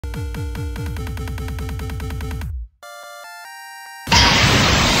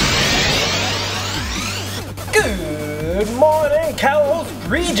Good morning, Kalos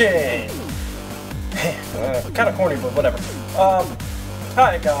region! Kind of corny, but whatever.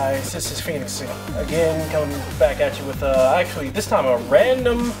 Hi guys, this is Phoenix again, coming back at you with, actually, this time a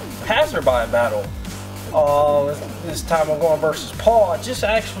random passerby battle. This time I'm going versus Paul. I just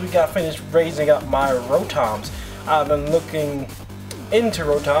actually got finished raising up my rotoms. I've been looking into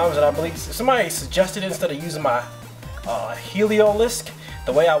rotoms, and I believe somebody suggested instead of using my Heliolisk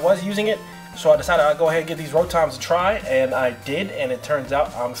the way I was using it, so I decided I'd go ahead and give these rotoms a try, and I did, and it turns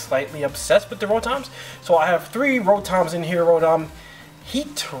out I'm slightly obsessed with the rotoms. So I have 3 rotoms in here. Rotom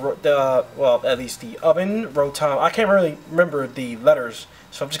heat, well, at least the oven rotom. I can't really remember the letters,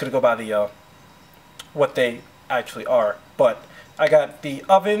 so I'm just gonna go by the what they actually are. But I got the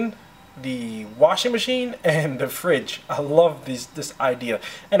oven, the washing machine, and the fridge. I love this idea.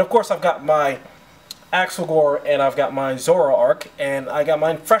 And of course I've got my Axelgore, and I've got my Zoroark, and I got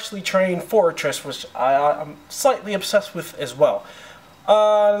my freshly trained Fortress, which I'm slightly obsessed with as well.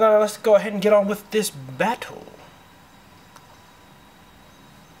 Now let's go ahead and get on with this battle.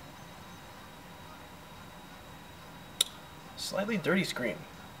 Slightly dirty screen.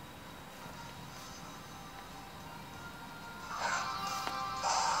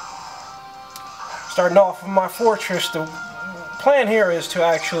 Starting off with my Fortress, the plan here is to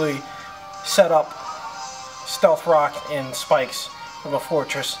actually set up Stealth Rock and Spikes with a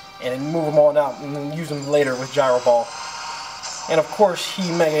Fortress and then move them all out and then use them later with Gyro Ball. And of course he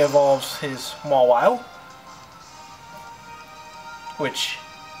Mega Evolves his Mawile, which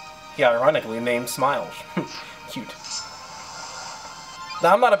he ironically named Smiles. Cute.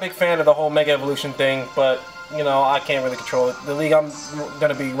 Now I'm not a big fan of the whole Mega Evolution thing, but you know, I can't really control it. The league I'm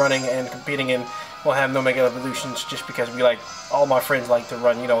going to be running and competing in will have no Mega Evolutions just because we like, all my friends like to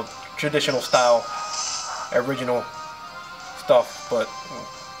run, you know, traditional style, original stuff, but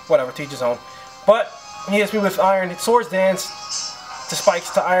whatever, teach his own. But he hits me with Iron Swords Dance to Spikes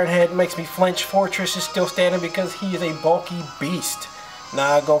to Iron Head, makes me flinch. Fortress is still standing because he is a bulky beast.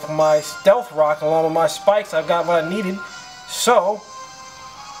 Now I go for my Stealth Rock along with my Spikes. I've got what I needed. So,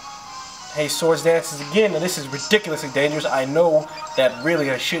 hey, Swords Dances again. Now this is ridiculously dangerous. I know that really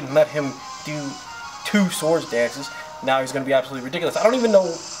I shouldn't let him do 2 Swords Dances. Now he's going to be absolutely ridiculous. I don't even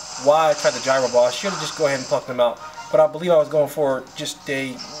know why I tried the Gyro Ball. I should have just go ahead and plucked him out. But I believe I was going for just a,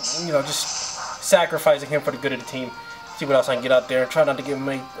 you know, just sacrificing him for the good of the team. See what else I can get out there. Try not to give him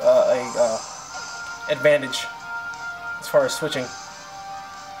a advantage as far as switching.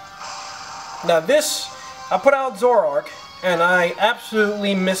 Now this, I put out Zoroark, and I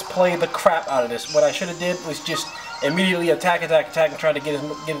absolutely misplayed the crap out of this. What I should have did was just immediately attack, and try to get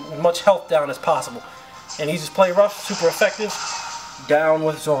as much health down as possible. And he just played rough, super effective. Down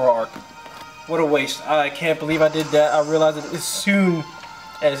with Zoroark. What a waste. I can't believe I did that. I realized it as soon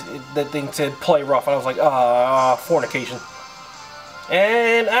as that thing said play rough. I was like, fornication.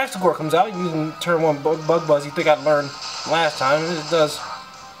 And Axelgore comes out using turn 1 Bug Buzz. You think I'd learned last time. It does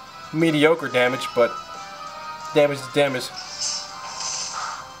mediocre damage, but damage is damage.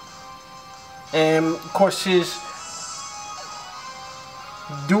 And of course his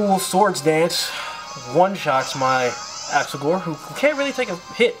dual Swords Dance one-shots my Axelgore, who can't really take a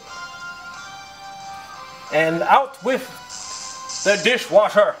hit. And out with the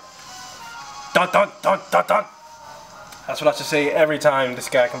dishwasher. Dun dun dun dun dun. That's what I should say every time this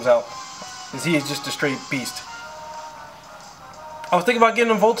guy comes out, because he is just a straight beast. I was thinking about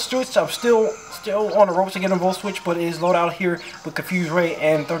getting him Volt Switch. I'm still on the ropes to get him Volt Switch, but his loadout here with Confuse Ray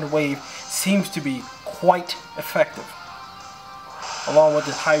and Thunder Wave seems to be quite effective, along with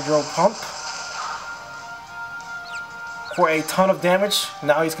his Hydro Pump for a ton of damage.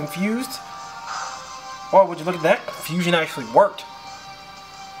 Now he's confused. Oh, would you look at that? Confusion actually worked.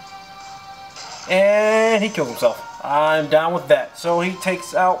 And he kills himself. I'm down with that. So he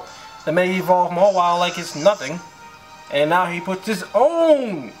takes out the Mega Evolve Mawile like it's nothing. And now he puts his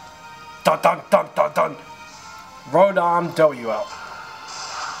own dun dun dun dun dun Rotom Doe out.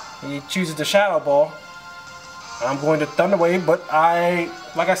 He chooses the Shadow Ball. I'm going to Thunder Wave, but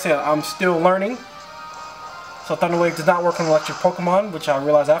like I said, I'm still learning. So Thunder Wave does not work on electric Pokemon, which I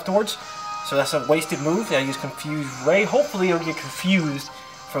realized afterwards. So that's a wasted move. I use Confuse Ray. Hopefully he'll get confused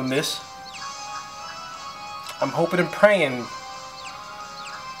from this. I'm hoping and praying.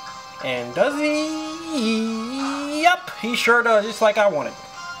 And does he? Yep, he sure does, just like I wanted.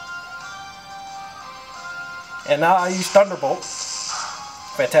 And now I use Thunderbolt.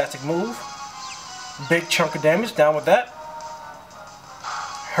 Fantastic move. Big chunk of damage, down with that.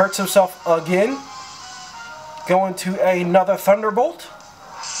 Hurts himself again. Going to another Thunderbolt.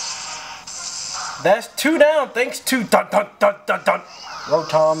 That's 2 down thanks to Rotom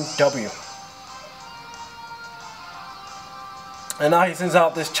W. And now he sends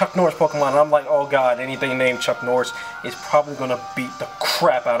out this Chuck Norris Pokemon, and I'm like, oh god, anything named Chuck Norris is probably gonna beat the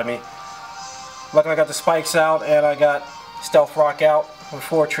crap out of me. Luckily I got the spikes out, and I got Stealth Rock out with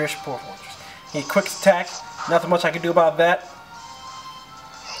Fortress. Poor Fortress. He quick attack, nothing much I can do about that.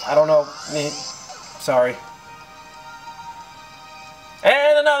 I don't know, sorry.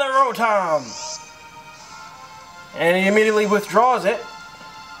 And another Rotom! And he immediately withdraws it.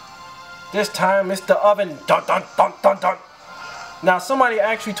 This time it's the oven. Dun dun dun dun dun. Now somebody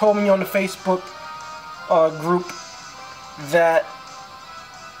actually told me on the Facebook group that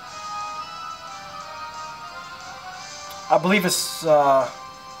I believe it's I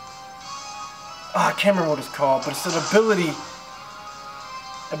can't remember what it's called, but it's an ability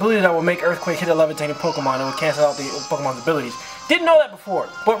that will make Earthquake hit a levitating Pokemon and will cancel out the Pokemon's abilities. Didn't know that before,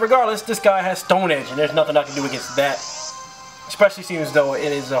 but regardless, this guy has Stone Edge, and there's nothing I can do against that. Especially seems though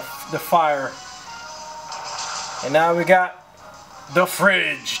it is the fire. And now we got the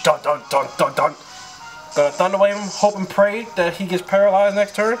fridge. Dun dun dun dun dun. Gonna Thunder Wave him, hope and pray that he gets paralyzed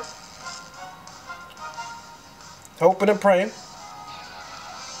next turn. Hoping and praying.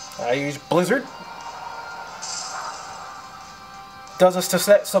 I use Blizzard. Does a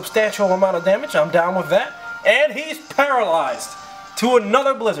substantial amount of damage. I'm down with that. And he's paralyzed to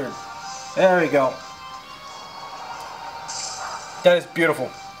another Blizzard. There we go. That is beautiful.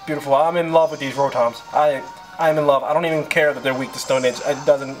 Beautiful. I'm in love with these Rotoms. I'm in love. I don't even care that they're weak to Stone Edge. It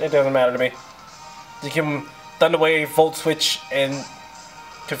doesn't matter to me. You give them Thunder Wave, Volt Switch, and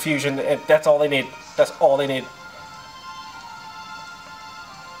Confusion. And that's all they need. That's all they need.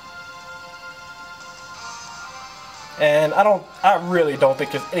 And I really don't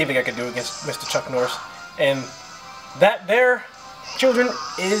think there's anything I can do against Mr. Chuck Norris. And that there, children,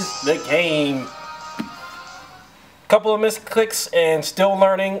 is the game. Couple of misclicks and still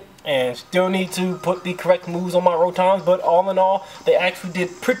learning, and still need to put the correct moves on my Rotoms, but all in all, they actually did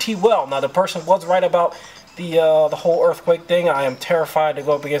pretty well. Now the person was right about the whole Earthquake thing. I am terrified to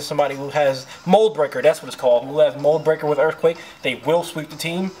go up against somebody who has Mold Breaker, that's what it's called, who has Mold Breaker with Earthquake. They will sweep the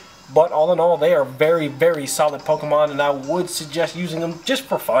team, but all in all, they are very, very solid Pokemon, and I would suggest using them just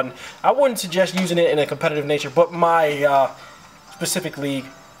for fun. I wouldn't suggest using it in a competitive nature, but my specific league,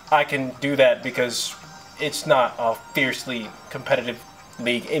 I can do that because it's not a fiercely competitive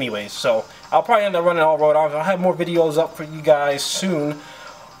league anyways. So I'll probably end up running all Rotoms. I'll have more videos up for you guys soon.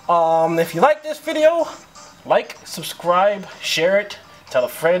 If you like this video, like, subscribe, share it, tell a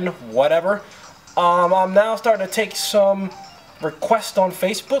friend, whatever. I'm now starting to take some requests on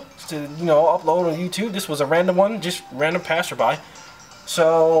Facebook to, you know, upload on YouTube. This was a random one, just random passerby.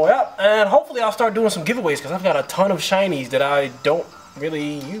 So yeah, and hopefully I'll start doing some giveaways because I've got a ton of shinies that I don't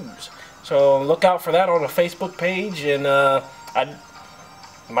really use. So look out for that on the Facebook page, and I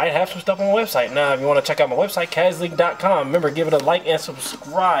might have some stuff on my website. Now, if you want to check out my website, kazleague.com, remember, give it a like and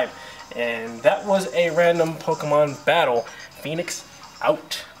subscribe. And that was a random Pokemon battle. Phoenix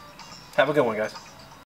out. Have a good one, guys.